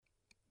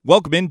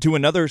Welcome into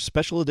another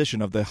special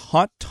edition of the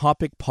Hot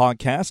Topic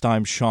Podcast.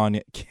 I'm Sean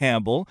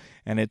Campbell,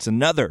 and it's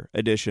another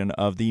edition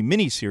of the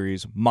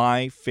mini-series,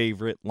 My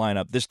Favorite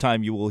Lineup. This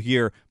time you will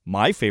hear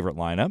my favorite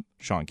lineup,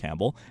 Sean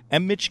Campbell,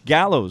 and Mitch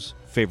Gallo's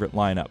favorite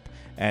lineup,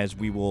 as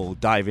we will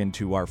dive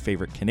into our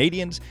favorite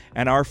Canadians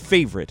and our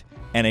favorite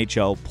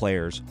NHL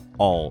players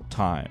all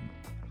time.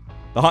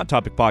 The Hot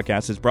Topic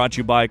Podcast is brought to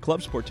you by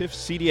Club Sportif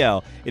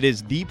CDL. It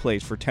is the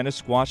place for tennis,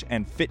 squash,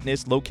 and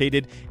fitness,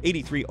 located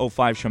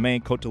 8305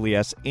 Chemin,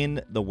 Côte-de-Liesse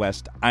in the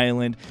West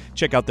Island.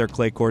 Check out their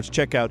clay courts.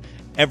 Check out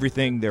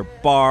everything, their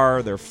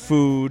bar, their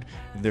food,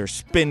 their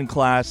spin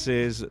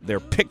classes,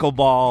 their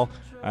pickleball.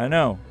 I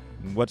know.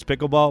 What's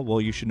pickleball? Well,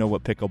 you should know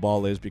what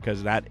pickleball is,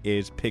 because that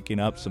is picking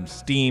up some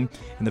steam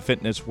in the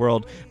fitness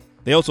world.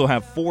 They also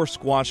have 4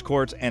 squash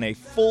courts and a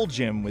full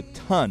gym with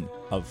ton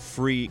of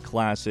free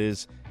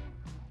classes.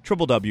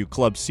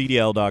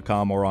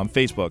 www.clubcdl.com or on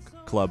Facebook,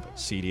 Club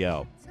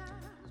CDL.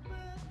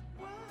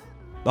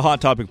 The Hot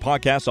Topic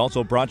Podcast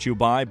also brought to you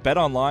by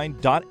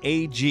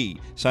betonline.ag.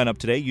 Sign up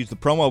today, use the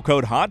promo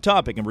code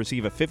HOTTOPIC, and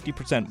receive a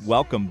 50%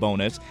 welcome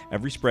bonus.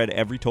 Every spread,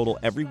 every total,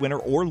 every winner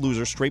or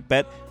loser, straight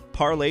bet,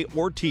 parlay,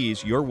 or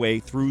tease your way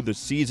through the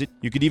season.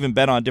 You could even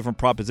bet on different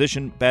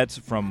proposition bets,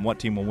 from what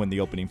team will win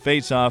the opening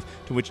faceoff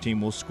to which team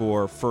will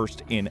score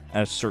first in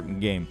a certain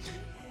game.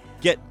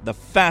 Get the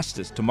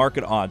fastest to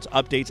market odds,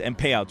 updates, and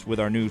payouts with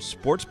our new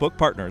sportsbook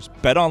partners,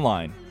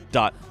 betonline.ag.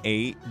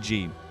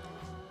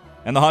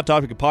 And the Hot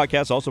Topic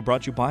Podcast also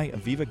brought to you by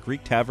Aviva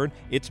Greek Tavern.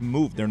 It's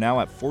moved. They're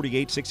now at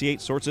 4868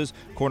 Sources,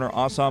 corner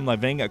Assam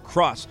Laveng,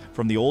 across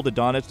from the old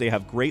Adonis. They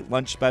have great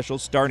lunch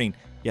specials starting,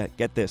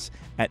 get this,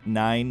 at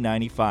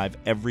 $9.95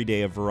 every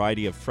day. A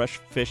variety of fresh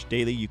fish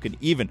daily. You can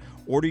even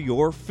order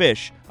your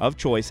fish of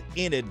choice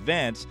in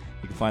advance.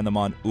 You can find them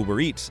on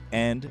Uber Eats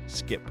and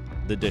Skip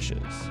the Dishes.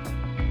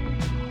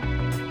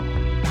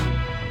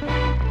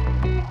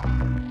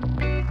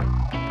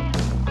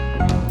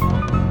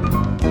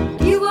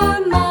 You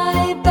are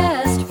my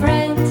best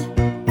friend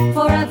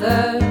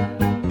forever.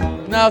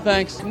 No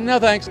thanks. No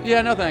thanks.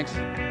 Yeah, no thanks.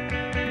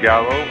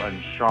 Gallo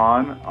and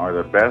Sean are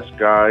the best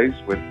guys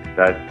with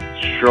that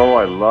show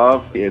I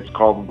love. It's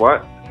called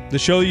what? The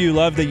show you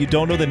love that you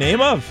don't know the name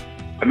of?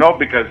 No,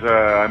 because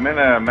I'm in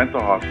a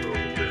mental hospital.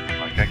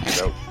 I can't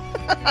get out.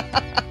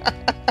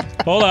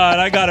 Hold on,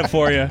 I got it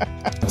for you.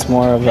 It's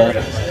more of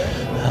a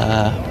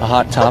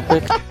hot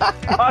topic.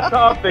 Hot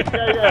topic.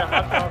 Yeah.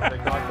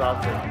 Hot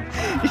topic.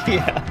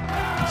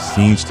 Yeah.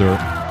 Scenester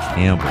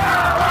Campbell.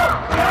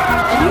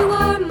 You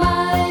are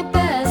my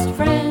best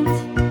friend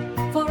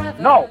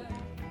forever. No.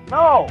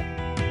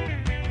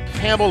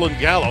 Campbell and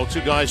Gallo,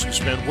 two guys who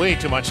spend way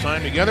too much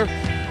time together.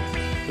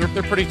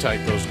 They're pretty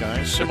tight, those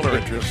guys. Similar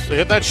interests. They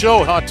hit that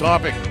show, Hot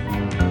Topic.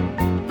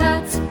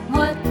 That's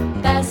what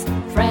best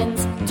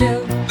friends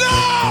do.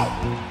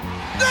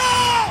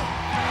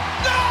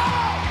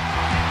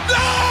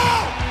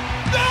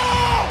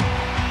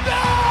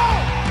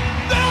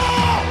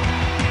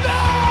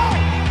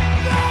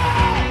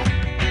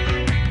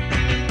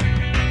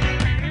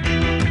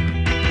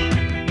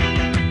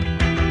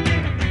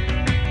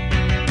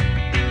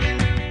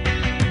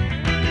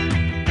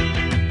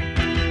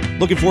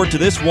 Looking forward to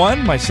this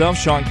one. Myself,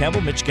 Sean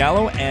Campbell, Mitch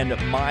Gallo, and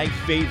my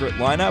favorite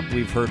lineup.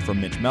 We've heard from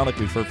Mitch Melnick.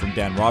 We've heard from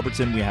Dan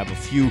Robertson. We have a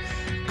few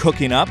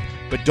cooking up.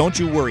 But don't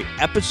you worry.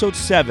 Episode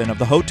 7 of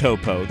the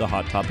HOTOPO, the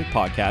Hot Topic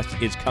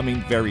Podcast, is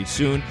coming very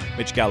soon.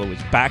 Mitch Gallo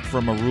is back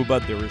from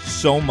Aruba. There is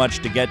so much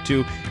to get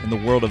to in the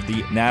world of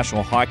the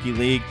National Hockey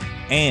League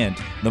and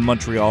the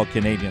Montreal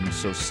Canadiens.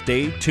 So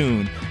stay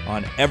tuned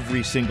on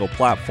every single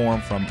platform,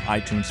 from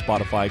iTunes,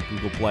 Spotify,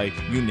 Google Play,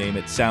 you name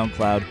it,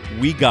 SoundCloud.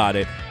 We got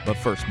it. But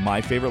first,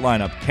 my favorite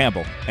lineup,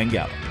 Campbell and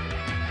Gallo.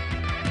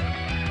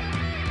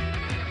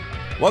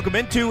 Welcome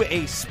into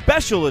a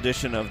special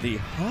edition of the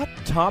Hot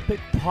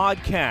Topic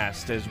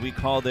Podcast, as we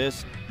call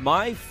this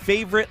My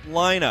Favorite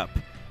Lineup.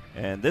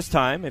 And this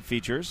time it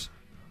features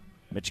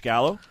Mitch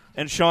Gallo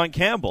and Sean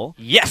Campbell.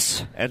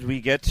 Yes. As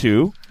we get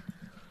to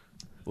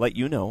let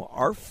you know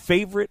our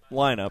favorite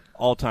lineup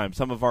all time.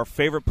 Some of our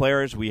favorite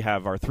players. We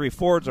have our 3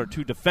 forwards, our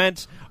 2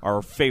 defense,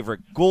 our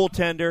favorite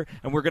goaltender,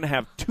 and we're going to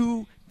have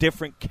 2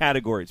 different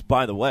categories.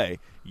 By the way,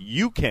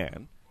 you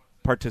can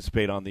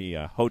participate on the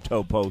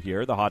HOTOPO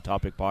here, the Hot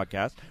Topic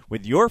Podcast,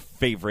 with your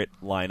favorite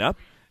lineup.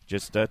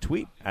 Just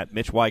tweet at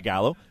Mitch Y.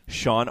 Gallo,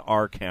 Sean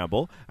R.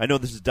 Campbell. I know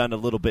this is done a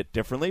little bit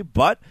differently,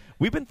 but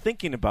we've been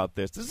thinking about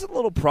this. This is a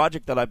little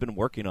project that I've been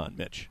working on,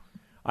 Mitch.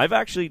 I've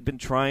actually been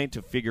trying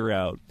to figure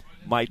out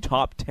my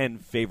top 10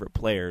 favorite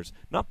players,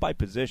 not by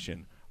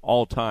position,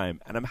 all time,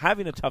 and I'm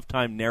having a tough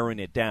time narrowing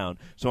it down,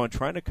 so I'm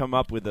trying to come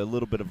up with a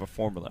little bit of a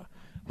formula.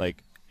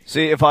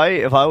 See, if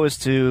I was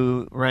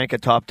to rank a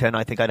top 10,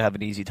 I think I'd have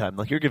an easy time.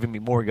 Like, you're giving me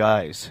more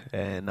guys,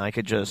 and I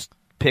could just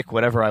pick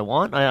whatever I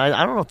want. I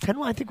don't know. 10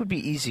 I think would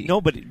be easy.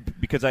 No, but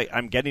because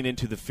I'm getting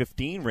into the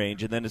 15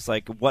 range, and then it's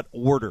like, what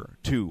order,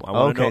 too? I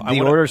okay, know,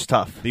 the order's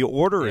tough. The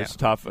order is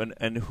tough,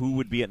 and who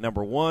would be at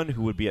number 1,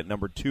 who would be at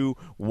number 2,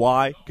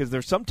 why? Because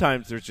there's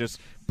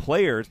just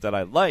players that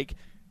I like,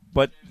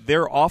 but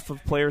they're off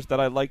of players that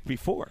I liked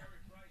before.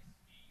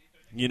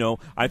 You know,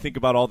 I think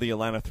about all the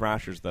Atlanta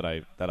Thrashers that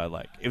I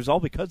like. It was all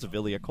because of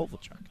Ilya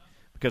Kovalchuk,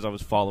 because I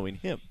was following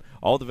him.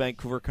 All the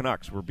Vancouver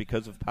Canucks were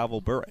because of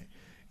Pavel Bure.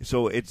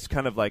 So it's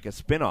kind of like a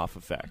spin-off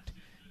effect.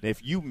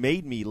 If you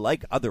made me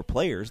like other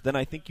players, then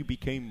I think you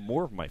became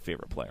more of my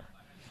favorite player.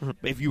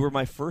 If you were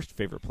my first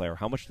favorite player,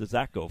 how much does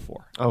that go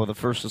for? Oh, the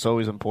first is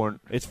always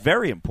important. It's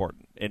very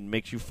important. It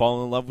makes you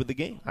fall in love with the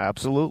game.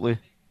 Absolutely.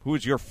 Who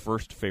is your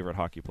first favorite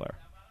hockey player?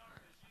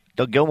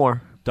 Doug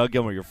Gilmour. Doug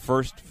Gilmour, your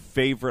first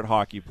favorite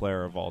hockey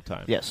player of all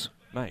time. Yes.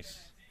 Nice.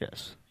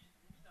 Yes.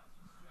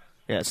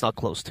 Yeah, it's not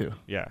close to.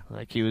 Yeah.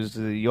 Like he was,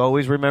 you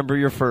always remember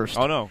your first.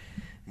 Oh, no.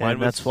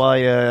 And that's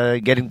why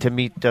getting to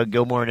meet Doug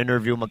Gilmour and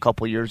interview him a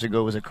couple years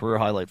ago was a career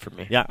highlight for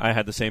me. Yeah, I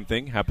had the same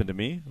thing happen to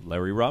me.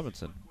 Larry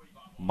Robinson,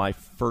 my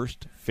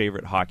first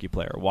favorite hockey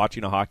player.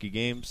 Watching a hockey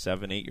game,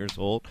 7, 8 years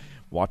old,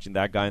 watching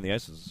that guy on the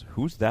ice,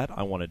 who's that?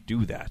 I want to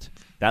do that.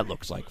 That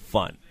looks like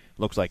fun.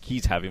 Looks like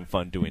he's having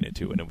fun doing it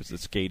too. And it was the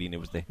skating, it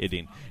was the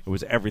hitting, it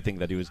was everything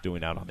that he was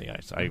doing out on the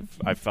ice.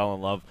 I fell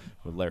in love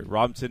with Larry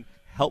Robinson.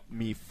 Helped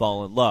me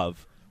fall in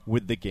love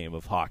with the game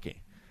of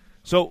hockey.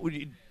 So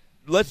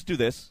let's do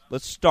this.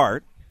 Let's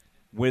start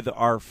with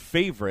our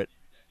favorite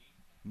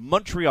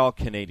Montreal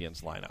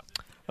Canadiens lineup.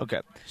 Okay.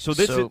 So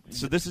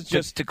this is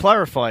just to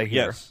clarify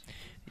here. Yes.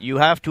 You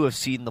have to have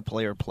seen the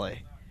player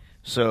play.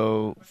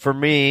 So for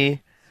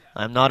me,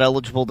 I'm not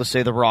eligible to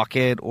say the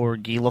Rocket or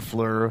Guy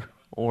Lafleur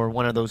or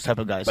one of those type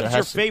of guys. But it's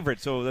your favorite,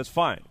 so that's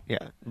fine.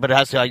 Yeah, but it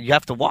has to. You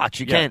have to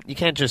watch. You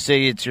can't just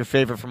say it's your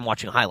favorite from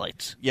watching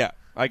highlights. Yeah,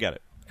 I get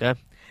it. Okay.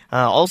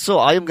 Also,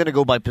 I am going to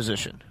go by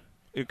position.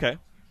 Okay,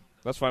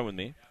 that's fine with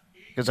me.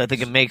 Because I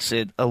think it makes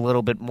it a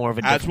little bit more of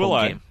a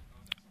difficult game.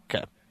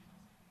 Okay.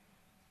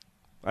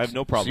 I have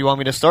no problem. So you want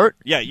me to start?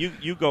 Yeah,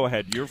 you go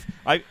ahead.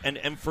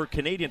 And for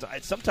Canadians,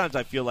 sometimes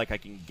I feel like I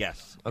can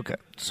guess. Okay.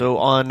 So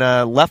on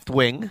left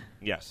wing,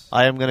 yes,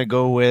 I am going to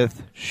go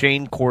with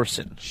Shane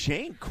Corson.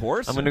 Shane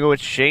Corson? I'm going to go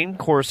with Shane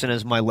Corson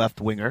as my left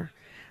winger.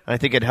 I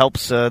think it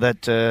helps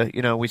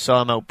that we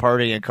saw him out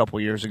partying a couple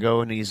years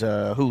ago, and he's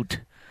a hoot.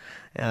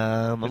 His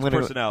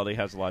personality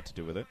has a lot to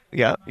do with it.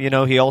 Yeah,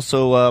 he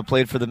also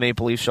played for the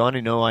Maple Leafs, Sean.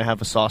 I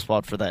have a soft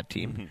spot for that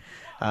team.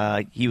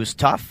 Mm-hmm. He was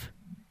tough,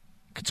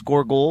 could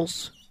score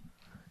goals,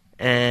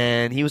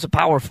 and he was a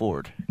power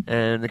forward.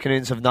 And the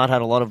Canadiens have not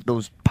had a lot of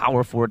those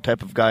power forward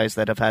type of guys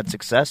that have had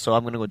success, so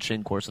I'm going to go with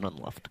Shane Corson on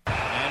the left.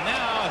 And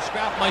now a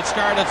scrap might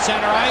start at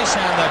center ice,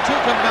 and the two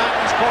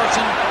combatants,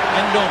 Corson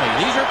and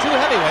Domi. These are two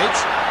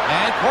heavyweights,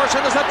 and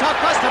Corson is a tough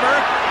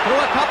customer. Threw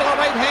a couple of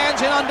right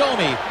hands in on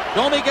Domi.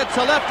 Domi gets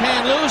the left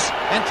hand loose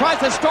and tries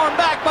to storm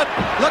back, but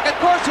look at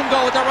Corson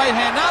go with the right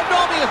hand. Now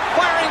Domi is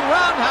firing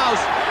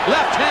roundhouse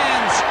left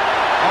hands.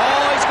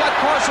 Oh, he's got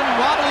Corson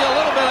wobbly a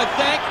little bit, I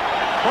think.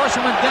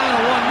 Corson went down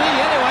on one knee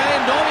anyway,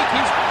 and Domi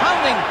keeps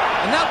pounding.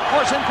 And now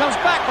Corson comes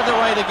back with the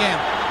right again.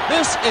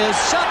 This is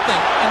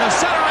something in the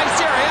center ice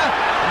area.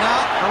 Now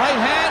the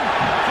right hand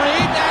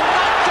freed and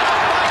knocked out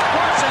by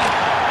Corson.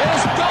 It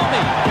is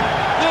Domi.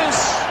 This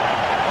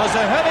was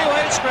a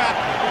heavyweight scrap.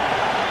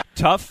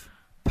 Tough,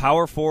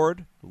 power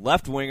forward,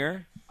 left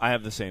winger. I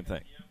have the same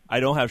thing. I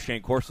don't have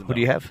Shane Corson. Who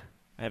do you have?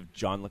 I have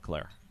John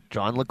LeClair.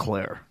 John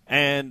LeClair.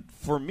 And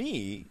for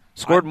me,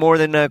 scored more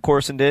than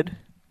Corson did.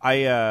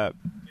 I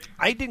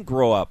didn't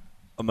grow up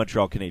a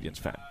Montreal Canadiens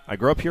fan. I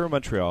grew up here in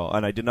Montreal,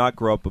 and I did not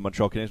grow up a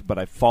Montreal Canadiens, but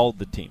I followed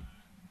the team,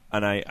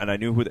 and I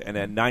knew who. And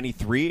in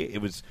 '93,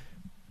 it was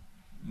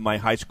my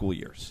high school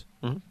years,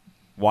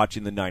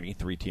 watching the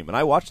 '93 team, and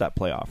I watched that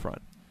playoff run,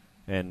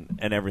 and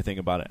everything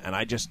about it, and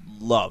I just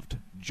loved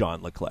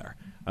John LeClair.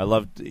 I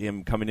loved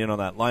him coming in on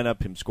that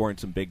lineup, him scoring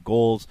some big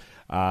goals.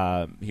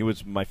 He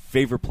was my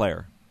favorite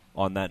player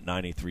on that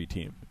 '93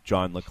 team,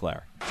 John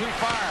LeClair. To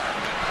fire.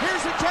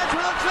 Here's a chance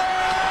for LeClair.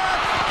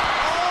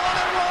 Oh, and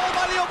a roll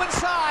by the open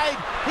side.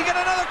 He got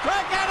another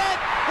crack at it.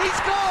 He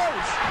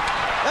scores.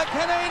 The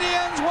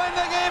Canadiens win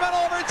the game in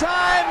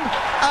overtime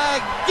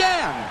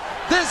again.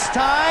 This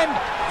time,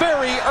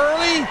 very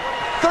early,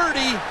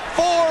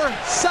 34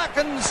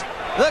 seconds.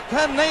 The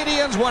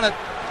Canadiens won it.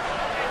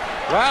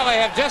 Well, they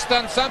have just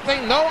done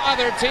something no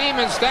other team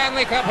in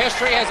Stanley Cup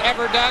history has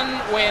ever done,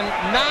 win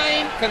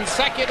 9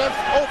 consecutive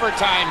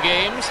overtime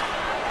games.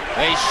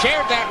 They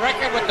shared that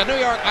record with the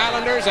New York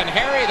Islanders, and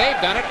Harry, they've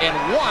done it in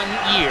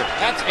 1 year.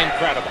 That's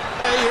incredible.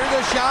 Hey, here's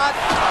the shot.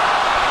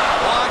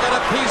 Oh, I got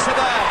a piece of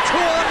that.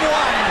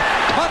 2-on-1.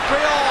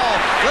 Montreal.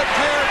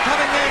 LeClair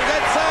coming in.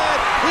 Gets set.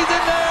 He's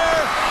in there.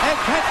 And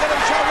can't get a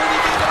shot.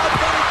 Really beat it up.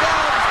 But he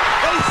does.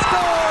 They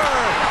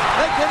score.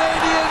 The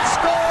Canadiens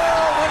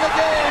score. Win the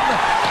game.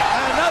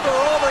 Another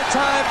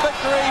overtime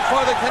victory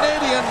for the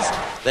Canadiens.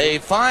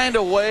 They find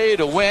a way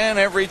to win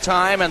every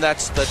time, and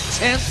that's the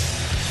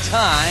 10th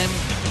time.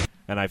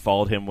 And I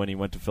followed him when he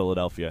went to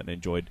Philadelphia and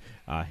enjoyed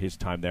his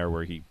time there,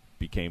 where he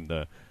became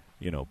the,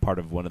 part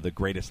of one of the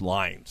greatest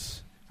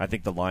lines. I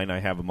think the line I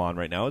have him on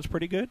right now is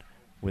pretty good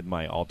with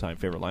my all-time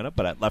favorite lineup.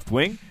 But at left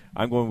wing,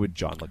 I'm going with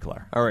John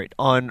LeClair. All right.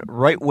 On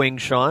right wing,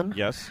 Sean.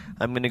 Yes.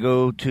 I'm going to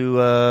go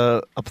to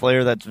a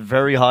player that's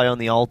very high on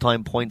the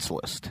all-time points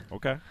list.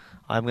 Okay.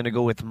 I'm going to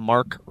go with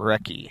Mark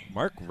Recchi.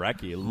 Mark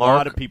Recchi, a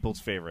lot of people's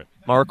favorite.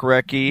 Mark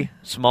Recchi,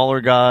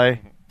 smaller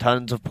guy,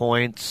 tons of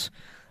points,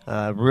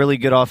 really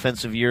good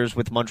offensive years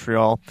with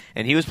Montreal.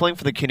 And he was playing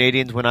for the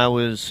Canadiens when I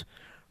was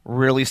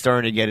really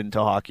starting to get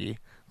into hockey.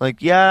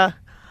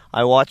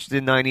 I watched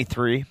in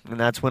 93, and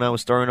that's when I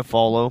was starting to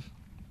follow.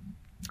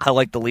 I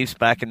liked the Leafs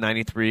back in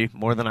 93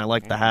 more than I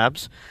liked the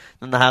Habs.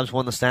 Then the Habs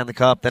won the Stanley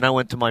Cup. Then I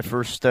went to my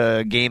first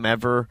game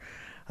ever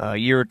a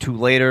year or two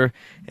later,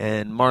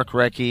 and Mark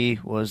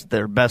Recchi was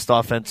their best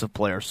offensive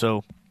player.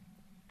 So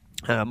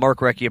Mark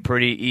Recchi, a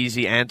pretty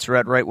easy answer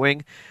at right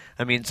wing.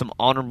 I mean, some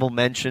honorable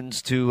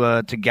mentions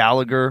to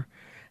Gallagher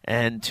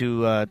and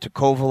to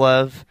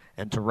Kovalev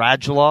and to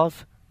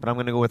Radulov, but I'm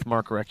going to go with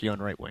Mark Recchi on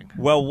right wing.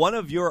 Well, one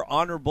of your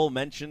honorable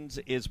mentions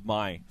is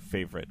my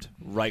favorite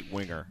right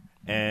winger,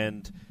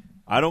 and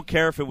I don't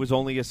care if it was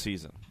only a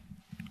season.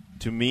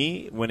 To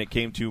me, when it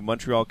came to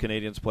Montreal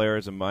Canadiens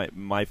players and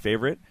my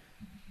favorite,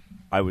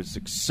 I was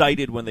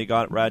excited when they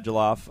got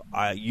Radulov.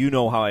 You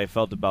know how I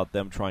felt about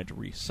them trying to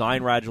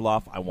re-sign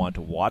Radulov. I wanted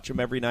to watch him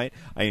every night.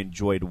 I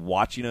enjoyed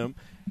watching him.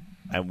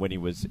 And when he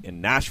was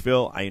in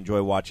Nashville, I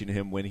enjoy watching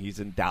him when he's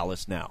in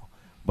Dallas now.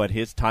 But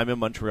his time in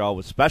Montreal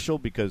was special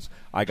because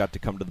I got to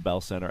come to the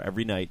Bell Center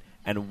every night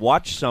and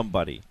watch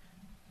somebody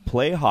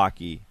play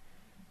hockey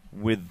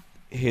with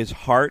his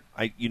heart,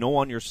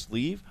 on your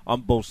sleeve,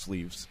 on both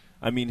sleeves.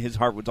 I mean, his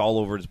heart was all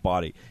over his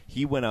body.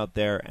 He went out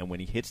there, and when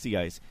he hits the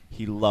ice,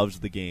 he loves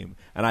the game.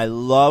 And I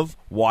love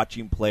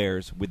watching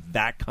players with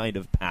that kind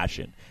of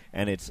passion.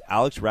 And it's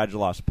Alex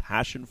Radulov's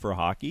passion for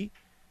hockey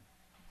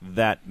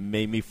that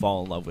made me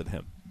fall in love with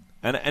him.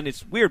 And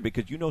it's weird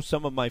because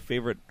some of my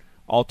favorite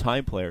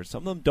all-time players,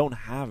 some of them don't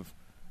have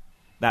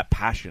that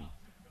passion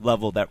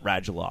level that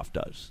Radulov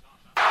does.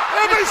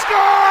 And they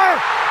score!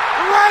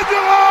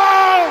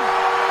 Radulov!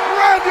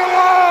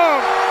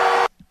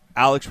 Radulov!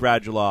 Alex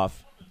Radulov,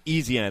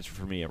 easy answer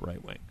for me at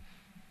right wing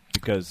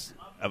because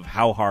of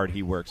how hard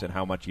he works and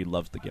how much he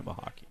loves the game of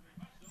hockey.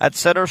 At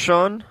center,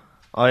 Sean,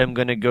 I am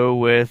going to go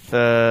with,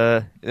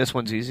 this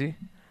one's easy,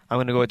 I'm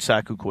going to go with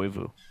Saku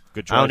Koivu.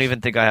 Good choice. I don't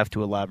even think I have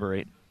to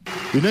elaborate.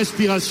 Une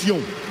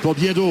inspiration pour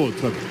bien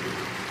d'autres.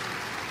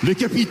 Le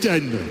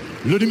capitaine,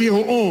 le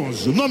numéro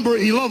 11, number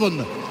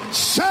 11,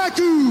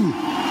 Saku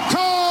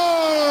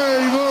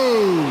Koivu!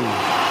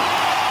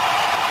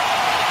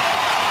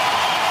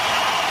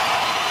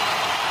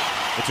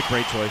 It's a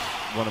great choice.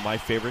 One of my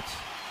favorites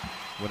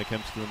when it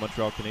comes to the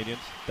Montreal Canadiens.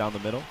 Down the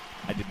middle,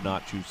 I did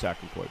not choose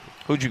Saku Koivu.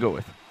 Who'd you go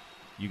with?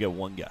 You get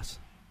one guess.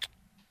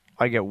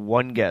 I get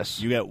one guess.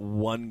 You get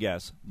one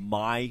guess.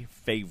 My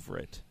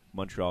favorite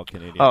Montreal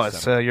Canadiens. Oh,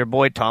 it's your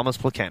boy Thomas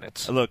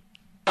Plekanec. Look.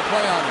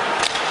 Play on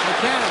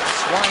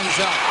Plekanec winds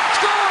up.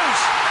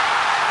 Scores!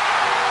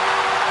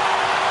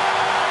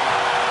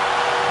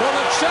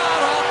 Bullet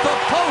shot off the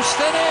post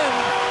and in.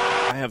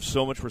 I have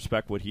so much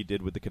respect what he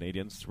did with the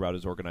Canadiens throughout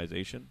his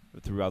organization,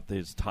 throughout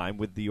his time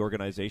with the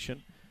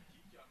organization.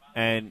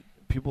 And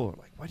people are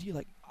like, why do you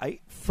like...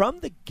 From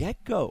the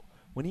get-go,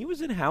 when he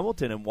was in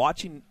Hamilton and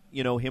watching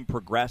him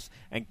progress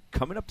and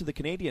coming up to the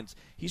Canadiens,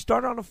 he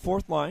started on a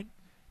fourth line,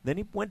 then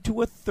he went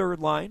to a third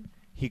line,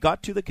 he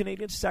got to the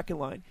Canadiens' second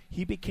line,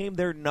 he became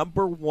their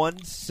number one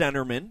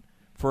centerman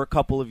for a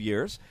couple of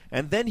years,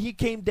 and then he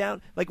came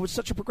down, it was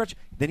such a progression.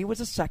 Then he was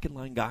a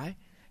second-line guy,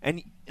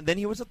 and then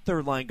he was a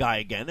third-line guy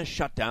again, a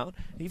shutdown.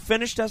 He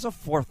finished as a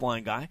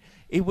fourth-line guy.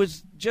 It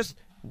was just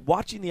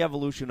watching the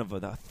evolution of a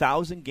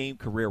 1,000-game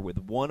career with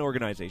one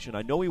organization.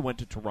 I know he went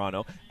to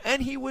Toronto,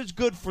 and he was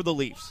good for the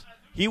Leafs.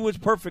 He was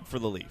perfect for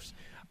the Leafs.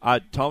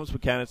 Thomas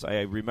Plekanec,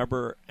 I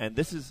remember, and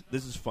this is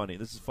funny.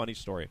 This is a funny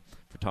story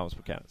for Thomas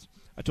Plekanec.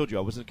 I told you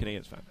I wasn't a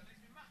Canadiens fan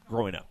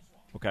growing up,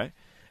 okay?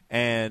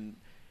 And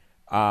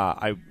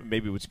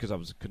maybe it was because I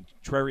was a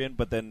contrarian,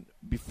 but then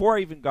before I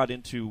even got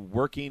into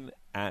working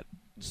at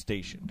the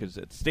station, because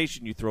at the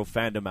station you throw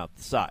fandom out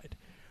the side.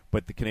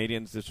 But the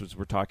Canadiens,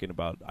 we're talking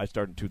about, I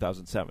started in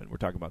 2007. We're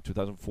talking about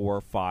 2004,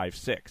 5,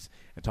 6.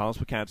 And Thomas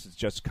Plekanec is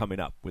just coming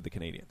up with the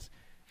Canadiens.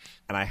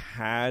 And I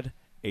had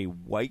a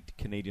white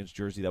Canadiens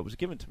jersey that was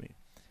given to me.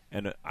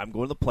 And I'm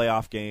going to the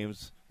playoff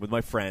games with my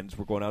friends.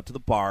 We're going out to the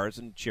bars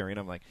and cheering.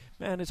 I'm like,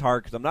 man, it's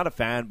hard because I'm not a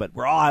fan, but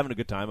we're all having a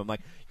good time. I'm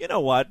like, you know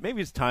what?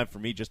 Maybe it's time for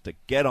me just to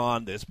get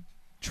on this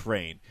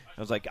train.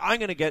 I was like, I'm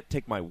going to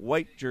take my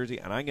white jersey,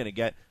 and I'm going to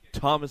get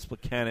Thomas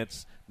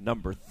Plekanec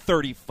number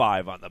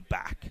 35 on the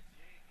back.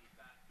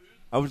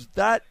 I was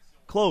that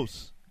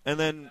close. And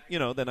then,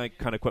 then I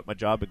kind of quit my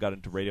job and got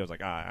into radio. I was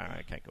like,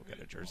 I can't go get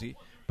a jersey.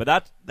 But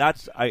I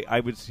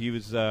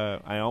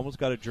almost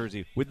got a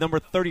jersey with number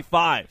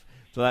 35.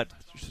 So that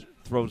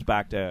throws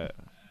back to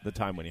the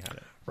time when he had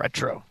it.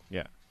 Retro.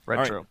 Yeah.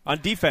 Retro. Right. On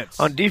defense.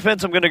 On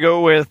defense, I'm going to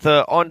go with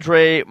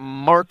Andrei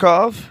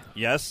Markov.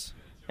 Yes.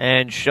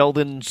 And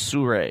Sheldon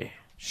Souray.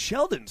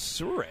 Sheldon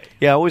Souray?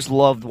 Yeah, I always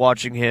loved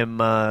watching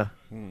him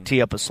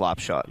tee up a slap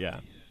shot. Yeah.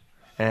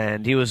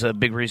 And he was a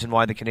big reason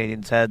why the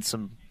Canadiens had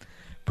some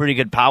pretty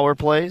good power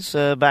plays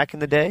back in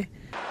the day.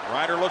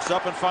 Ryder looks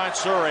up and finds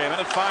Souray. A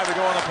minute 5 to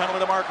go on the penalty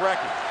to Mark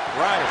Recchi.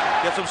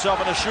 Ryder gets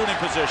himself in a shooting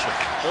position.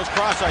 Those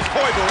cross eyes.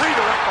 Boy, the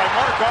redirect by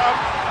Markov.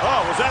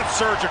 Oh, was that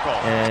surgical?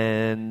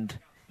 And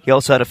he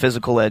also had a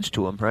physical edge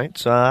to him, right?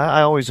 So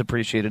I always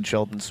appreciated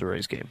Sheldon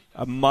Surrey's game.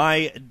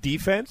 My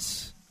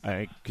defense,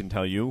 I can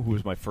tell you who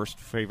was my first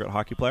favorite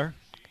hockey player.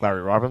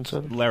 Larry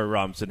Robinson. Larry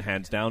Robinson,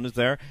 hands down, is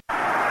there.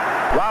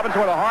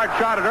 Robinson with a hard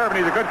shot at Irvin.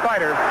 He's a good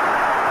fighter.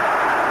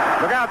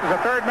 Look out, there's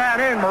a third man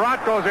in.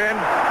 Marat goes in.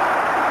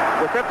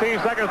 With 15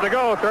 seconds to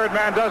go, third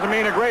man doesn't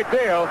mean a great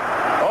deal.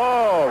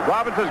 Oh,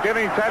 Robinson's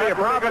giving Teddy a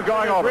problem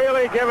going over.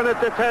 Really giving it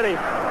to Teddy.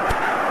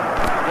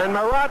 And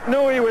Marat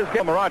knew he was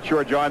getting. Marat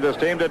sure joined this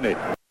team, didn't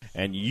he?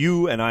 And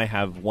you and I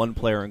have one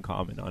player in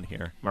common on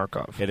here.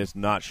 Markov. It is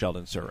not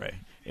Sheldon Surrey.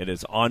 It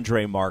is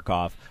Andrei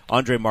Markov.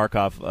 Andrei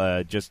Markov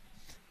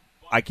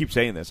I keep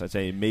saying this. I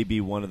say maybe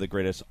one of the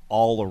greatest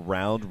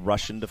all-around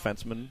Russian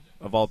defensemen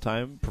of all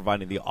time,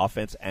 providing the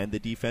offense and the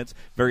defense.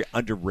 Very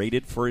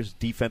underrated for his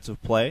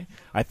defensive play.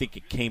 I think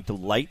it came to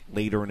light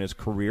later in his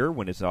career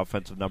when his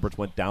offensive numbers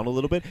went down a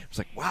little bit. It was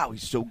like, wow,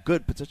 he's so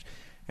good.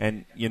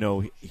 And, you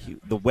know,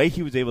 the way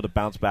he was able to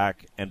bounce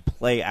back and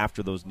play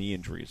after those knee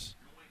injuries,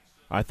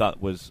 I thought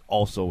was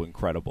also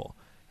incredible.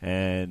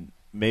 And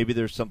maybe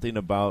there's something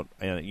about,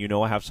 you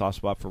know, I have soft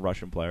spot for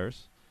Russian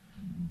players,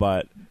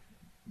 but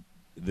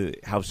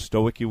how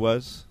stoic he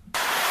was.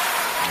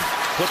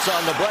 Puts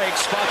on the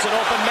brakes, spots an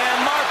open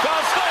man,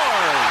 Markov scores!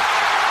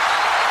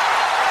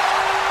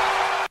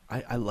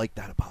 I like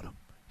that about him.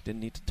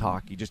 Didn't need to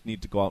talk. He just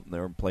needed to go out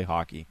there and play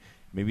hockey.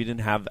 Maybe he didn't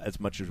have as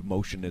much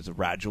emotion as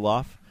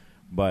Radulov,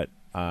 but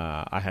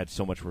I had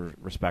so much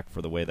respect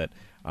for the way that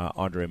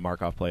Andrei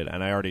Markov played.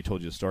 And I already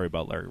told you the story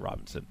about Larry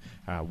Robinson.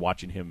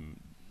 Watching him,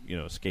 you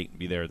know, skate and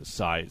be there, the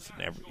size,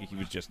 and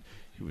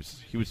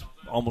he was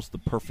almost the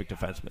perfect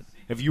defenseman.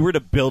 If you were to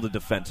build a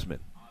defenseman,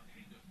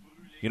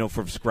 you know,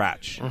 from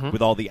scratch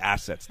with all the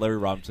assets, Larry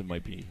Robinson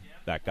might be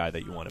that guy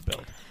that you want to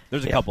build.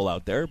 There's a couple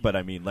out there, but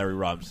I mean, Larry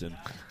Robinson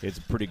is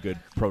a pretty good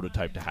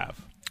prototype to have.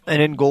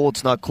 And in goal,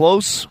 it's not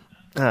close.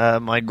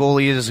 My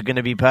goalie is going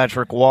to be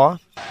Patrick Waugh.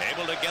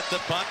 Able to get the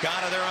puck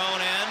out of their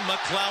own end.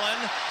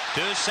 McClellan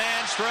to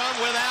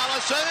Sandstrom with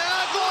Allison, and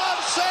a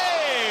glove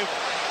save!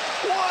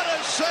 What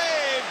a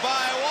save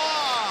by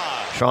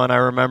Waugh! Sean, I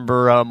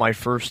remember my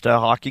first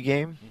hockey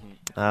game.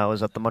 I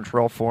was at the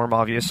Montreal Forum,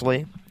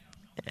 obviously,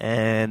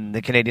 and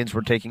the Canadiens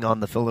were taking on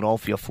the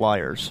Philadelphia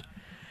Flyers.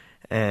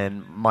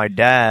 And my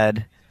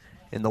dad,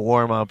 in the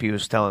warm-up, he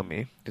was telling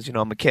me, because, you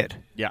know, I'm a kid.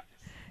 Yeah.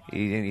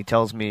 He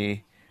tells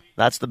me,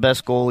 that's the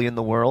best goalie in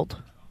the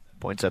world,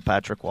 points at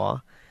Patrick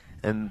Waugh,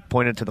 and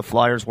pointed to the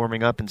Flyers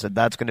warming up and said,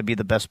 that's going to be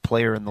the best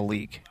player in the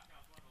league,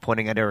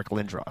 pointing at Eric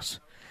Lindros.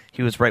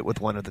 He was right with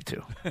one of the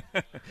two.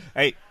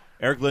 Hey,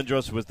 Eric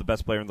Lindros was the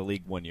best player in the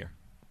league one year.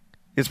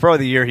 It's probably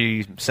the year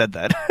he said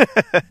that.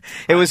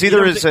 It was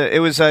either I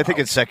think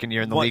his second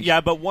year in the league. Yeah,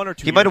 but 1 or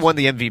 2 He might have won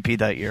the MVP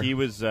that year. He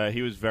was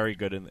very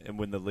good, and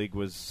when the league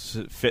was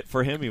fit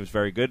for him, he was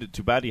very good.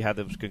 Too bad he had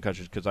those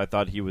concussions because I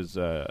thought he was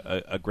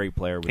a great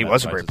player. He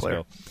was a great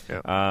player.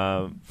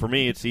 Yeah. For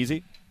me, it's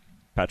easy.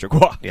 Patrick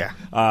Waugh. Yeah.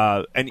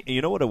 And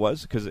you know what it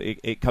was? Because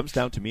it comes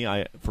down to me.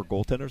 For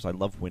goaltenders, I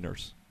love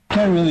winners. I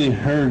can't really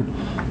heard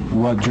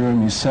what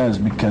Jeremy says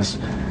because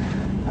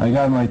I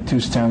got my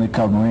 2 Stanley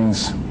Cup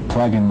rings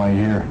plugged in my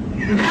ear.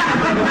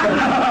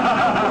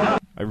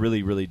 I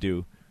really, really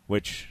do.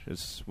 Which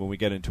is when we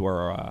get into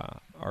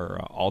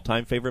our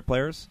all-time favorite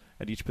players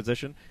at each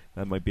position.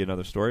 That might be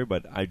another story.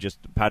 But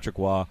Patrick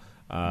Waugh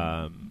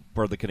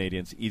for the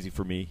Canadiens, easy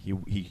for me.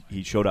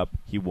 He showed up.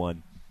 He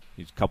won.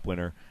 He's a cup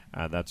winner.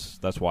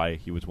 That's why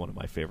he was one of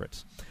my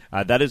favorites.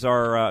 That is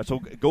our so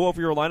go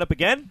over your lineup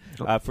again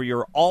for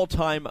your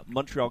all-time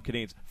Montreal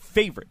Canadiens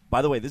favorite.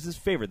 By the way, this is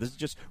favorite. This is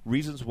just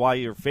reasons why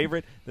you're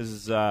favorite. This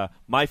is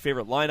my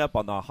favorite lineup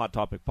on the Hot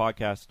Topic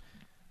podcast.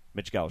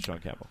 Mitch Gallo, Sean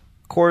Campbell.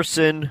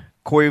 Corson,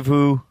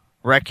 Koivu,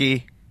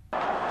 Recchi.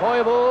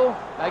 Koivu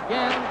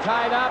again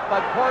tied up,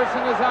 but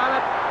Corson is on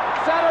it.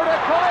 Center to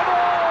Koivu.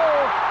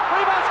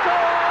 We must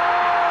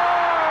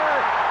score!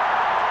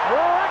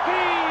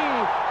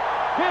 Recchi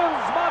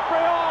gives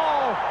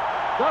Montreal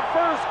the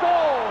first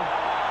goal.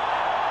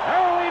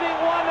 They're leading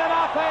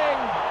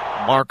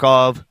 1-0.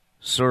 Markov,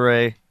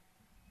 Surrey,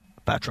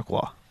 Patrick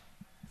Waugh.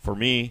 For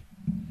me,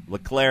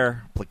 Leclerc,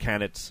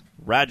 Plekanec,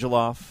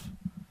 Radulov,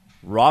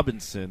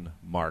 Robinson,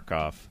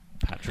 Markov,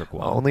 Patrick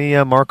Waugh. Only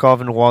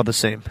Markov and Waugh the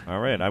same. All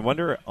right. I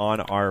wonder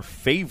on our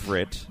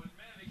favorite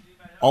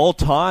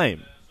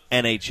all-time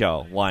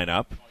NHL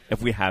lineup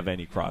if we have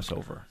any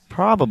crossover.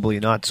 Probably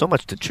not. So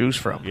much to choose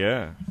from.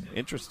 Yeah.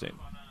 Interesting.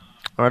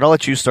 All right. I'll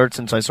let you start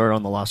since I started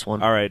on the last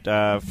one. All right.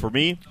 For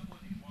me,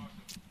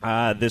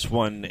 this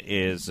one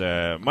is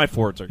my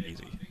forwards are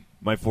easy.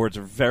 My forwards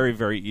are very,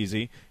 very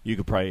easy. You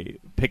could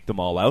probably pick them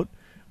all out.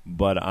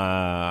 But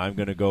I'm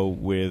going to go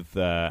with,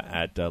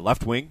 at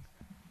left wing,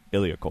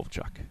 Ilya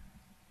Kovalchuk.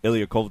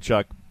 Ilya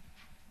Kovalchuk,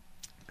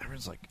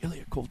 everyone's like,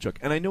 Ilya Kovalchuk.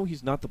 And I know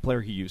he's not the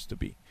player he used to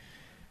be.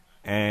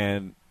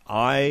 And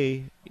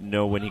I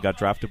know when he got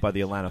drafted by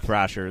the Atlanta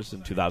Thrashers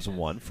in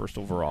 2001, first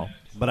overall.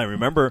 But I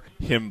remember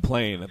him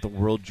playing at the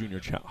World Junior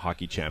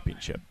Hockey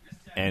Championship.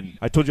 And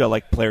I told you I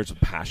like players with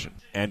passion.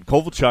 And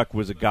Kovalchuk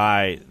was a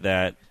guy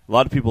that a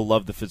lot of people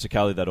love the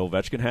physicality that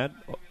Ovechkin had.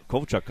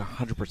 Kovalchuk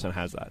 100%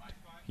 has that.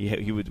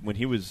 He would when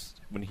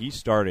he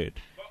started,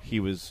 he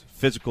was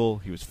physical,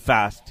 he was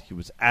fast, he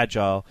was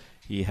agile.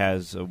 He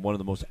has one of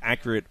the most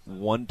accurate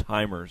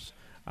one-timers,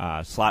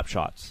 slap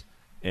shots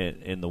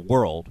in the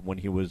world when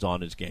he was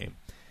on his game.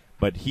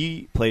 But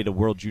he played a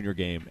World Junior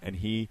game, and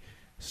he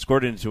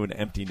scored into an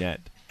empty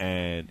net.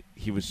 And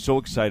he was so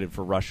excited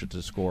for Russia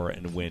to score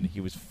and win.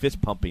 He was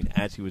fist-pumping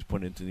as he was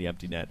put into the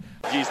empty net.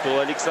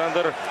 Действовал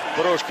Александр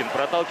Прошкин,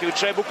 проталкивает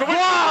шайбу.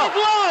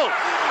 Гол!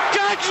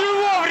 Как же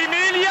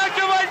вовремя Илья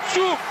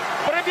Ковальчук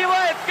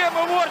пробивает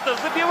Кэма Ворда,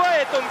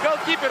 забивает он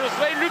голкиперу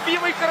своей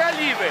любимой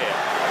Каролины.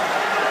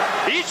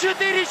 И 4-4,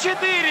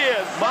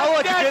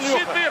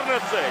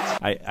 5-14.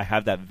 I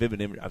have that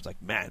vivid image. I was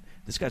like, man,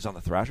 this guy's on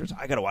the Thrashers.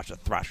 I got to watch the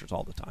Thrashers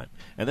all the time.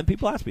 And then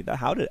people ask me,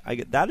 how did I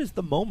get? That is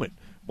the moment.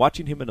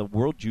 Watching him in a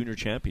World Junior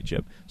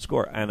Championship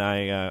score, and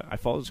I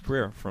followed his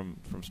career from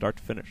start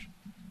to finish,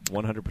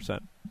 100%.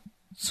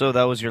 So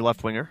that was your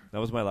left winger? That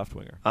was my left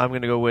winger. I'm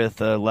going to go with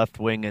left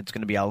wing. It's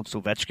going to be Alex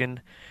Ovechkin,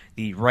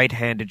 the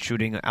right-handed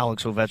shooting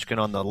Alex Ovechkin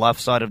on the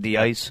left side of the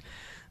ice.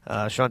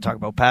 Sean, talk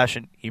about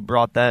passion. He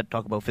brought that.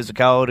 Talk about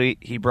physicality.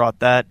 He brought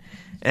that.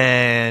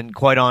 And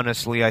quite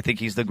honestly, I think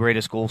he's the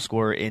greatest goal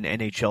scorer in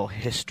NHL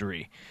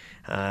history.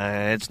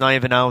 It's not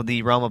even out of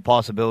the realm of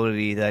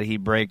possibility that he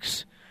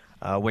breaks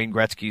Wayne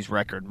Gretzky's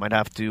record. Might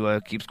have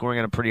to keep scoring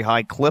at a pretty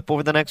high clip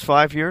over the next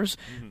 5 years,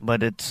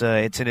 but it's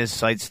in his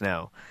sights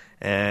now.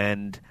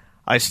 And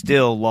I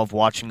still love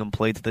watching him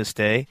play to this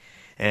day.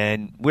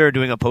 And we were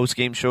doing a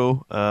post-game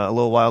show a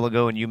little while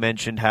ago, and you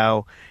mentioned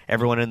how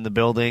everyone in the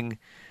building,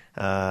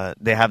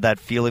 they have that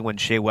feeling when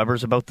Shea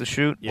Weber's about to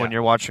shoot. Yeah. When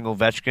you're watching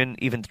Ovechkin,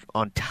 even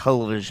on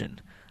television,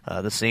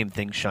 the same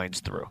thing shines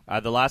through.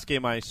 The last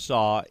game I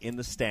saw in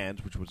the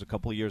stands, which was a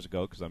couple of years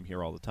ago because I'm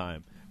here all the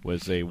time,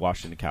 was a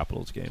Washington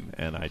Capitals game,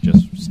 and I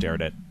just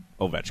stared at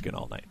Ovechkin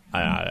all night.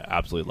 I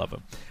absolutely love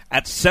him.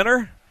 At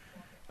center,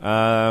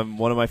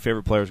 one of my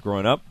favorite players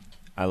growing up,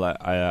 I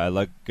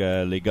like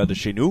Les Gars de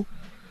Chez Nous.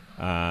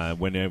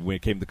 When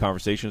it came to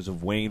conversations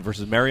of Wayne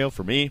versus Mario,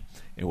 for me,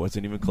 it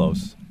wasn't even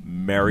close.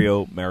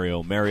 Mario. Minnesota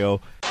on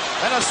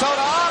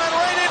and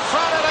right in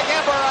front, and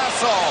again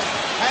Barrasso.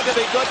 Had to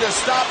be good to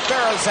stop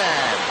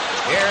Berezan.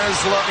 Here's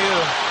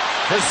Lemieux.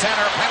 The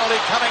center penalty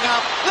coming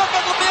up. Look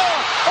at Lemieux.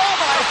 Oh,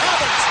 my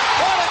heavens.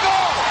 What a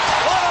goal.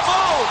 What a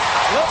move.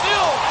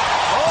 Lemieux.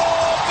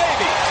 Oh,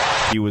 baby.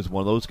 He was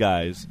one of those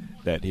guys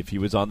that if he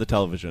was on the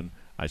television,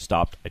 I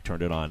stopped, I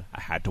turned it on,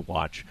 I had to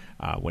watch.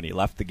 When he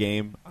left the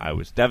game, I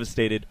was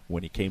devastated.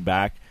 When he came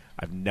back,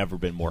 I've never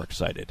been more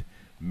excited.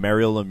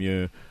 Mario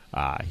Lemieux,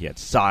 he had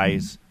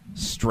size,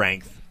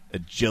 strength,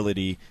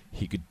 agility.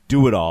 He could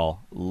do it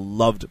all.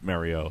 Loved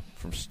Mario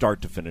from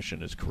start to finish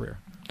in his career.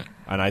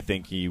 And I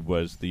think he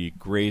was the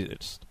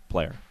greatest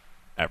player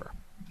ever.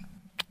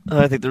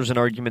 I think there's an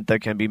argument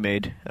that can be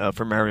made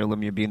for Mario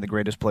Lemieux being the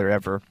greatest player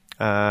ever.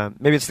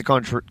 Maybe it's the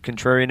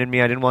contrarian in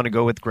me. I didn't want to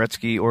go with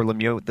Gretzky or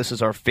Lemieux. This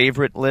is our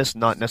favorite list,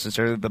 not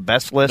necessarily the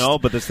best list. No,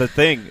 but that's the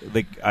thing.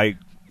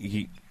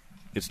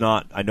 It's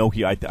not. I know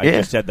I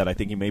just said that I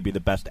think he may be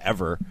the best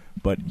ever,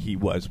 but he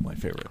was my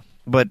favorite.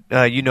 But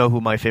you know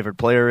who my favorite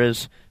player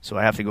is, so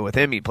I have to go with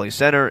him. He plays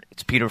center.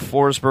 It's Peter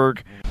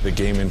Forsberg. The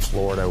game in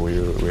Florida, we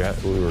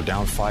were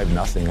down 5-0,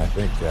 I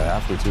think,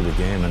 halfway through the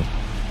game,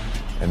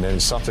 and then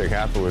something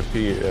happened with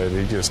Pete.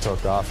 He just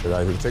took off.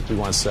 I think we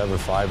won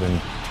 7-5,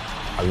 and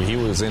I mean he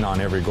was in on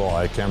every goal.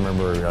 I can't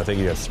remember. I think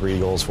he had 3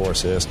 goals, 4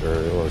 assists,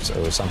 or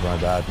something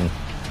like that.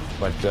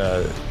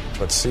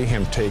 But see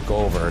him take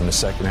over in the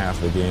second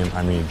half of the game.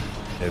 I mean,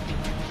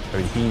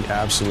 he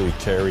absolutely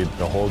carried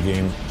the whole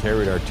game,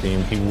 carried our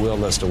team. He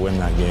willed us to win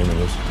that game.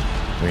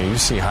 You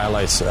see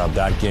highlights of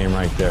that game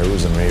right there. It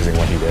was amazing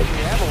what he did.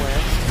 The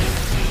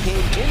Avalanche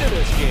came into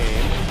this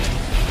game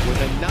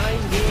with a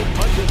 9-game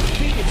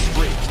undefeated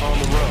streak on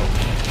the road.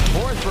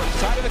 Forsberg,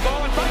 side of the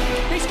goal in front.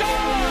 He scores!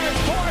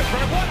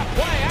 Forsberg, what a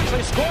play!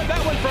 Actually scored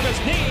that one from his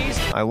knees.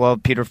 I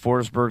love Peter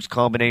Forsberg's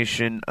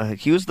combination.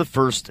 He was the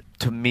first,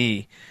 to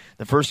me,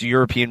 the first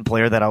European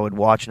player that I would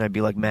watch, and I'd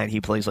be like, man, he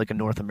plays like a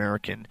North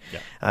American. Yeah.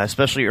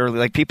 Especially early.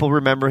 Like, people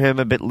remember him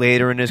a bit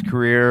later in his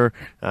career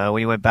when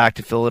he went back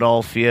to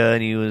Philadelphia,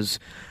 and he was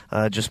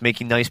just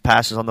making nice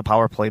passes on the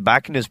power play.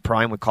 Back in his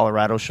prime with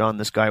Colorado, Sean,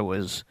 this guy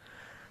was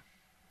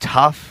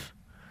tough.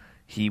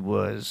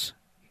 He's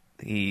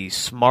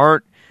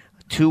smart,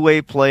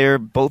 two-way player,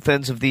 both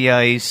ends of the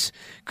ice,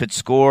 could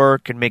score,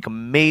 could make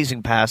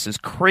amazing passes,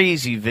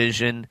 crazy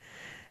vision.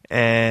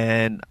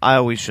 And I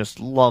always just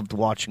loved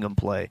watching him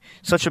play.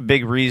 Such a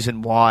big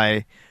reason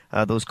why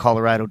those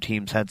Colorado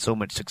teams had so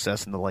much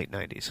success in the late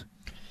 90s.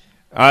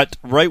 At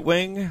right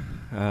wing,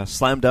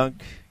 slam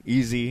dunk,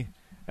 easy.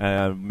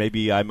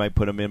 Maybe I might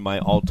put him in my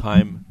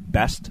all-time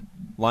best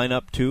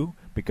lineup too,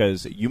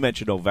 because you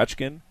mentioned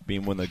Ovechkin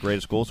being one of the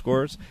greatest goal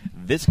scorers.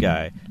 This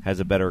guy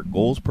has a better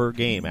goals per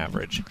game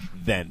average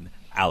than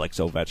Alex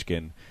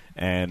Ovechkin,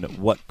 and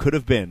what could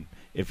have been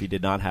if he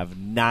did not have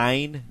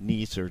 9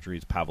 knee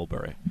surgeries, Pavel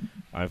Bure.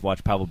 I've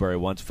watched Pavel Bure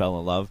once, fell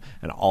in love,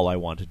 and all I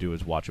want to do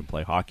is watch him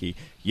play hockey.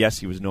 Yes,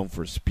 he was known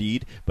for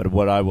speed, but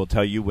what I will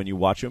tell you when you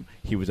watch him,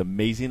 he was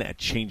amazing at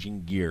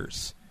changing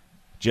gears.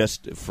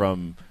 Just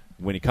from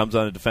when he comes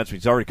on a defenseman,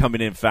 he's already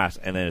coming in fast,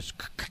 and then it's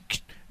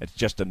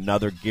just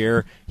another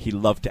gear. He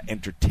loved to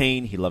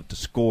entertain. He loved to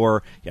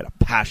score. He had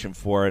a passion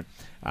for it.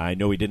 I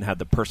know he didn't have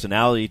the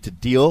personality to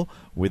deal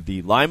with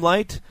the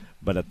limelight,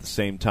 but at the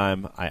same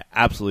time, I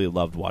absolutely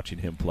loved watching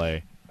him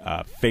play.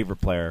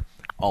 Favorite player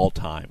all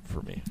time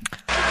for me.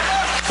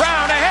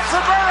 Brown ahead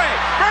for Bure.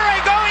 Bure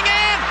going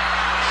in.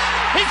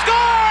 He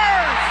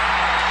scores!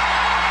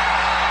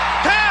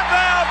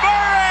 Campbell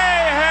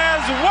Bure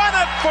has won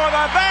it for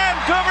the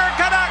Vancouver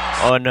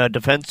Canucks. On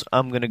defense,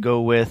 I'm going to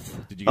go with...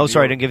 Oh,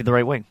 sorry, I didn't give you the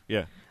right wing.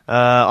 Yeah.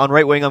 On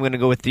right wing, I'm going to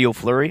go with Theo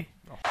Fleury.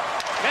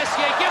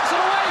 Messier gives it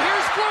away.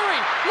 Here's Fleury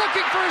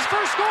looking for his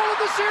first goal of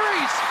the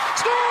series.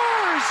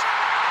 Scores!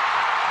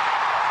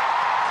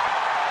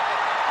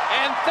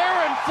 And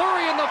Theron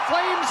Fleury and the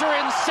Flames are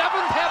in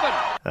seventh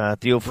heaven.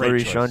 Theo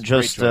Fleury, Sean,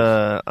 just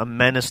a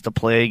menace to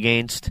play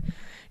against.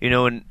 You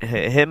know, and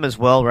him as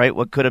well, right?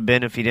 What could have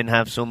been if he didn't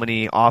have so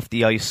many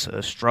off-the-ice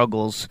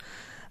struggles.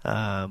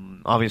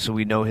 Obviously,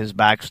 we know his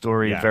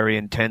backstory, very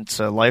intense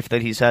life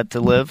that he's had to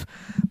live.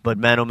 But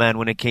man, oh man,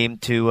 when it came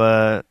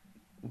to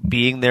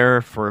being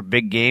there for a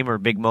big game or a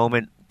big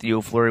moment,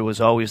 Theo Fleury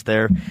was always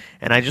there.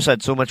 And I just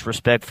had so much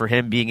respect for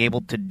him being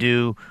able to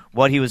do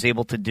what he was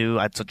able to do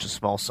at such a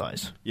small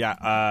size.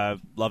 Yeah,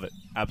 love it.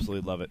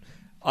 Absolutely love it.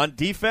 On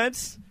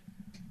defense,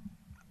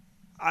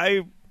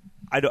 it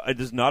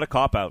is not a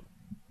cop-out,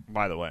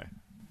 by the way,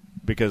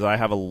 because I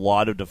have a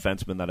lot of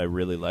defensemen that I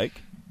really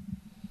like.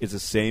 It's the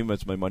same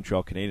as my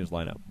Montreal Canadiens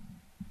lineup.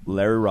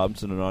 Larry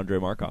Robinson and Andrei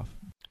Markov.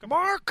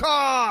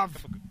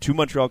 Markov! 2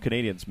 Montreal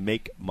Canadiens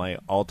make my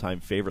all-time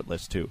favorite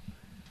list, too.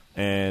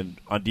 And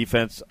on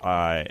defense,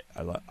 I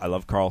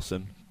love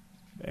Karlsson.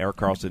 Erik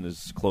Karlsson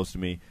is close to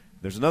me.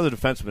 There's another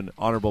defenseman,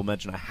 honorable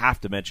mention. I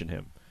have to mention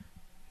him.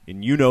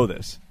 And you know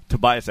this.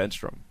 Tobias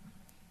Enstrom.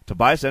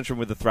 Tobias Enstrom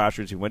with the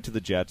Thrashers. He went to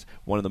the Jets.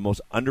 One of the most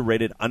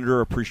underrated,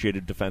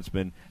 underappreciated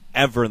defensemen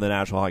ever in the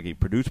National Hockey League.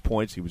 Produced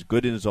points. He was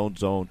good in his own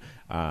zone.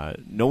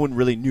 No one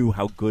really knew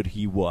how good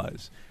he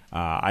was.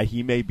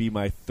 He may be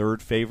my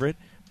third favorite,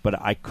 but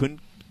I couldn't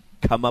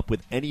come up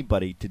with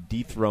anybody to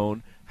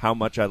dethrone how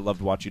much I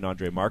loved watching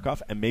Andrei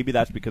Markov, and maybe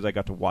that's because I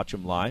got to watch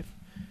him live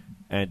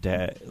and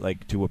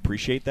to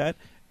appreciate that.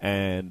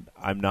 And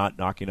I'm not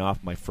knocking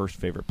off my first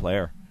favorite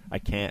player. I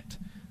can't.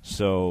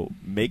 So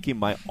making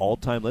my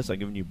all-time list, I'm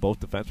giving you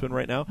both defensemen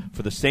right now,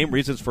 for the same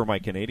reasons for my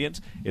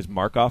Canadians, is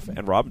Markov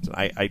and Robinson.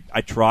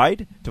 I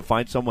tried to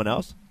find someone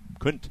else.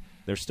 Couldn't.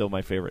 They're still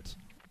my favorites.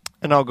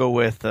 And I'll go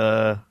with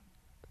the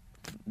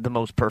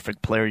most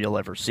perfect player you'll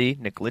ever see,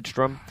 Nick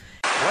Lidstrom.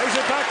 Plays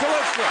it back to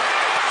Lidstrom.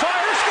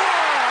 Fire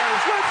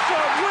scores!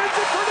 Lidstrom wins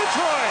it for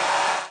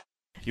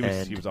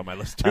Detroit. He was on my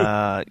list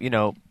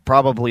too.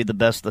 Probably the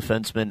best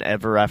defenseman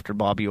ever after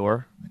Bobby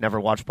Orr. Never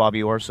watched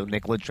Bobby Orr, so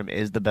Nick Lidstrom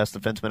is the best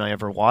defenseman I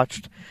ever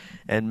watched.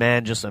 And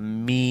man, just a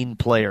mean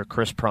player,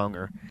 Chris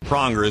Pronger.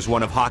 Pronger is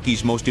one of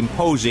hockey's most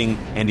imposing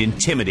and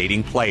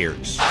intimidating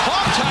players.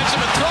 Hawk ties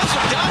him and throws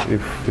him down.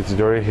 If it's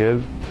dirty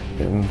hit,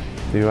 then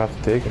you have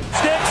to take it.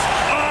 Sticks,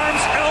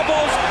 arms,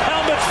 elbows,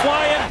 helmets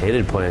flying.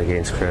 Hated playing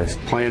against Chris.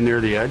 Playing near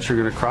the edge, you're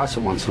going to cross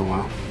it once in a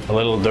while. A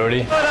little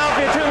dirty.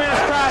 Philadelphia 2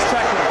 minutes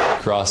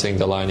cross-checking. Crossing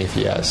the line if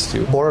he has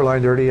to.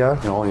 Borderline dirty, yeah.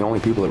 The only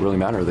people that really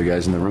matter are the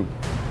guys in the room.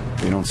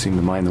 They don't seem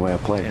to mind the way I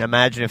play. And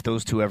imagine if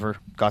those two ever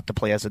got to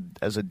play as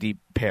a deep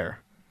pair,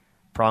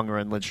 Pronger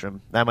and Lidstrom.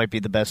 That might be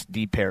the best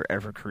deep pair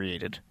ever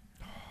created.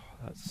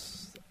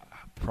 That's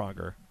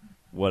Pronger.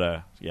 What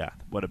a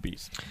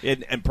beast.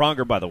 And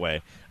Pronger, by the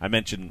way, I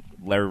mentioned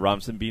Larry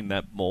Robinson being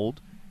that mold.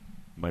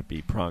 Might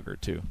be Pronger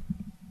too.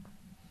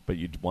 But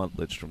you'd want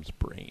Lidstrom's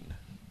brain.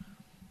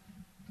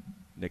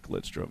 Nick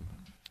Lidstrom.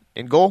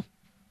 In goal?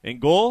 In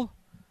goal?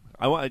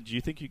 Do you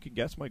think you can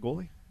guess my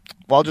goalie?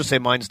 Well, I'll just say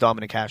mine's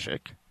Dominic Hasek.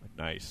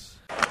 Nice.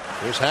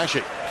 Here's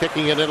Hasek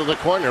kicking it into the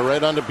corner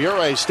right onto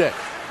Bure's stick.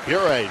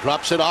 Bure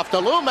drops it off to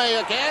Lume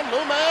again.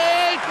 Lume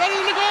right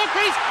in the goal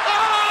crease.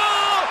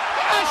 Oh!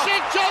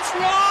 Hasek just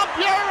robbed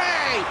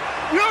Bure!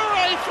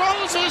 Bure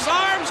throws his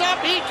arms up.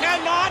 He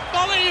cannot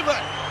believe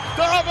it.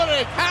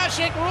 Dominic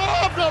Hasek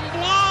robbed him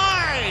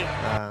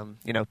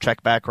blind.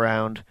 Czech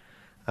background.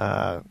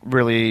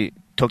 Really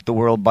took the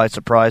world by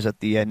surprise at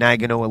the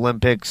Nagano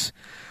Olympics.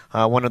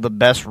 One of the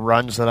best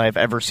runs that I've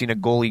ever seen a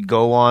goalie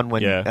go on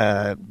when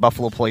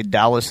Buffalo played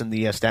Dallas in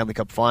the Stanley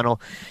Cup final.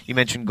 You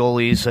mentioned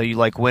goalies, you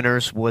like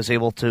winners, was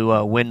able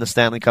to win the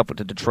Stanley Cup with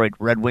the Detroit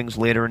Red Wings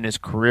later in his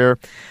career.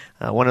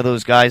 One of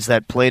those guys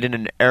that played in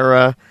an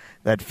era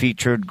that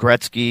featured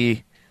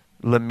Gretzky,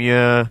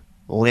 Lemieux,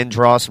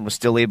 Lindros, and was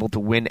still able to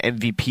win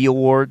MVP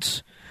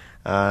awards.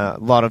 A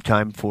lot of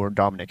time for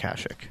Dominic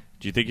Hasek.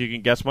 Do you think you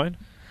can guess mine?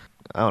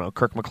 I don't know,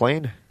 Kirk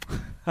McLean?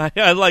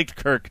 I liked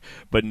Kirk,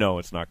 but no,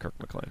 it's not Kirk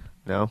McLean.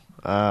 No.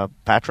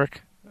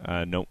 Patrick?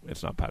 No,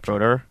 it's not Patrick.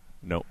 Brodeur?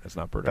 No, it's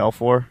not Brodeur.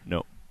 Belfour?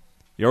 No.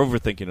 You're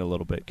overthinking a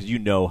little bit because you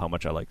know how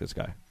much I like this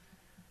guy.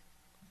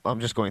 I'm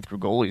just going through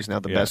goalies now.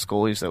 The best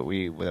goalies that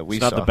we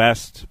It's saw. not the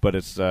best, but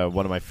it's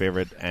one of my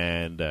favorite.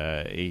 And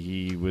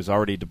he was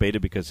already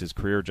debated because his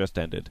career just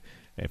ended,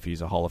 if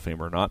he's a Hall of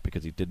Famer or not,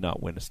 because he did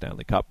not win a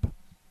Stanley Cup.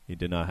 He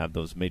did not have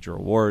those major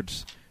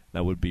awards.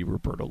 That would be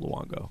Roberto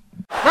Luongo.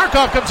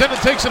 Markov comes in and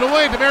takes it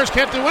away. Demers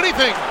can't do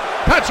anything.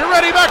 Panther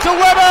ready, back to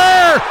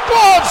Weber.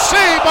 Glove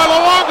saved by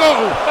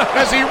Luongo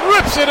as he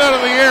rips it out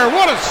of the air.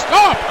 What a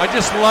stop! I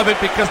just love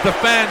it because the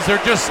fans are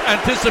just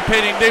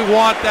anticipating. They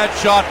want that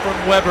shot from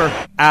Weber.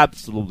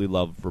 Absolutely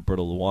love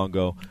Roberto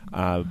Luongo.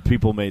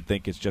 People may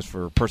think it's just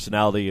for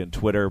personality and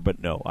Twitter,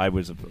 but no, I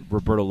was a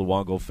Roberto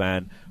Luongo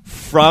fan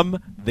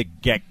from the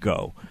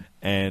get-go.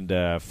 And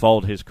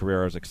followed his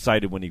career. I was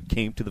excited when he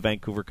came to the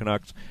Vancouver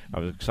Canucks. I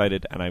was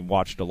excited, and I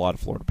watched a lot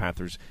of Florida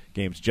Panthers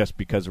games just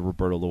because of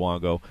Roberto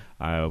Luongo.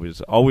 I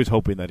was always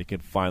hoping that he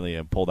could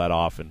finally pull that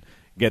off and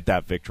get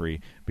that victory,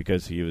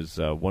 because he was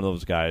one of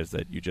those guys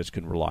that you just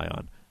can rely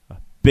on. A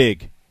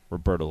big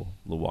Roberto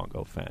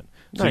Luongo fan.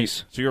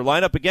 Nice. So your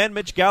lineup again,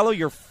 Mitch Gallo,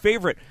 your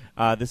favorite.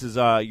 This is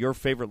your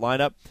favorite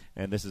lineup,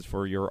 and this is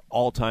for your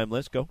all-time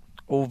list. Go.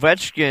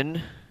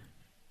 Ovechkin,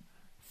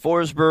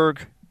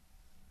 Forsberg,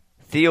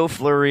 Theo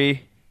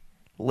Fleury,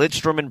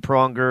 Lidstrom and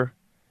Pronger,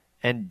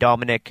 and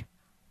Dominic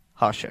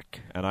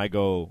Hasek. And I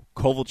go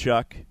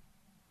Kovalchuk,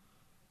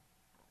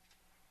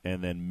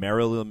 and then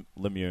Mario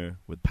Lemieux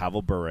with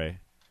Pavel Bure,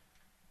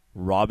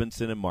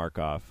 Robinson and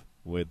Markov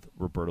with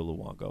Roberto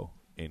Luongo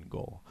in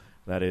goal.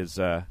 That is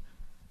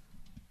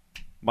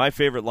my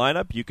favorite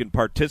lineup. You can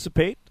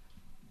participate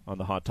on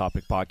the Hot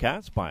Topic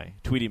podcast by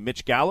tweeting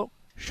Mitch Gallo,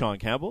 Sean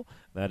Campbell.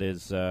 That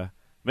is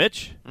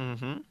Mitch.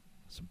 Mm-hmm.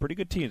 Some pretty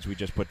good teams we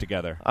just put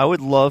together. I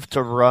would love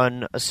to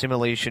run a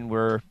simulation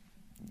where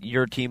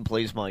your team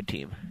plays my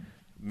team.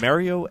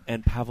 Mario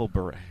and Pavel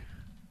Bure.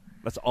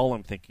 That's all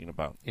I'm thinking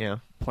about. Yeah.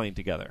 Playing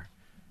together.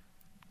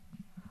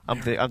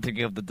 I'm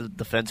thinking of the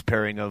defense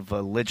pairing of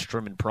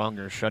Lidstrom and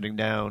Pronger shutting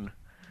down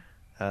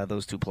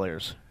those two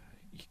players.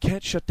 You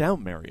can't shut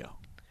down Mario.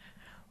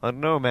 I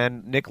don't know,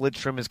 man. Nick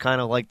Lidstrom is kind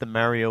of like the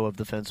Mario of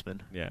defensemen.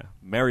 Yeah.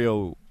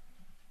 Mario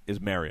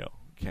is Mario.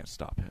 You can't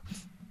stop him.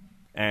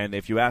 And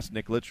if you ask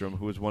Nick Lidstrom,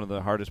 who is one of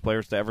the hardest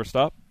players to ever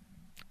stop?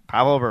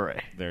 Pavel Bure.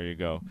 There you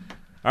go.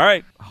 All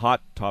right,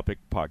 Hot Topic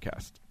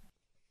Podcast.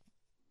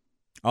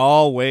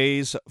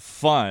 Always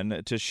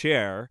fun to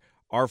share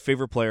our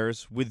favorite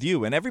players with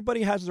you. And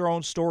everybody has their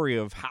own story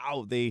of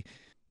how they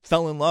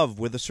fell in love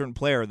with a certain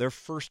player, their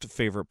first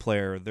favorite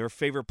player, their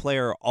favorite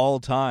player all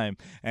time.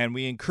 And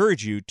we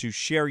encourage you to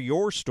share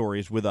your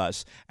stories with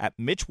us at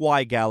Mitch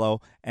Y.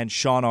 Gallo and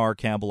Sean R.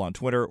 Campbell on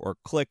Twitter, or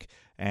click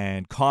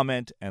and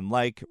comment and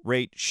like,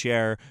 rate,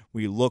 share.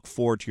 We look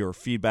forward to your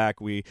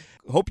feedback. We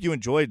hope you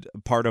enjoyed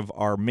part of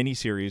our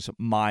mini-series,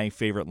 My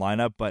Favorite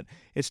Lineup, but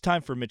it's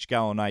time for Mitch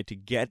Gallo and I to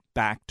get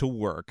back to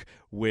work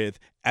with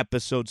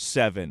Episode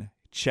 7.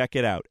 Check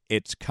it out.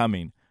 It's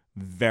coming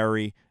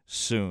very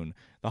soon.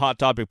 The Hot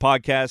Topic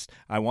Podcast,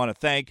 I want to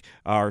thank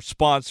our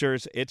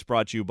sponsors. It's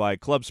brought to you by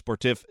Club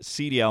Sportif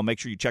CDL. Make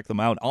sure you check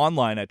them out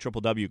online at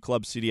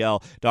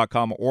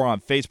www.clubcdl.com or on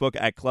Facebook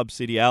at Club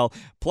CDL.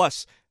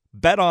 Plus,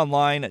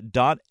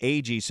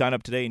 betonline.ag. Sign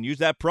up today and use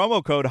that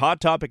promo code Hot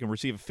Topic and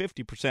receive a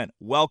 50%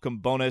 welcome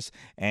bonus.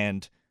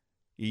 And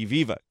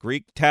Eviva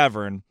Greek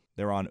Tavern,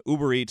 they're on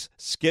Uber Eats.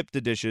 Skip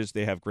the dishes.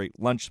 They have great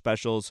lunch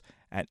specials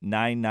at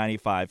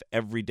 $9.95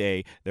 every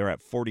day. They're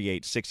at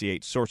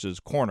 4868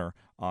 Sources Corner,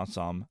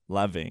 Ensemble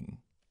Living.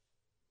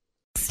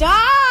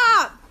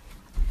 Stop!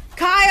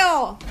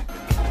 Kyle!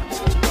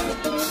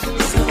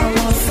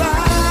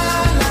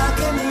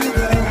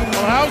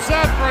 Well, how's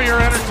that for your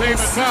entertainment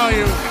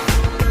value?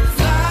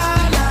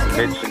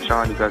 Mitch and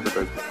Sean, you guys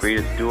are the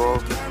greatest duo.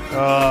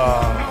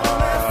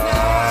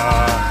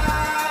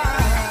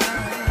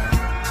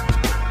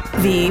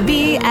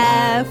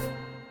 VBF.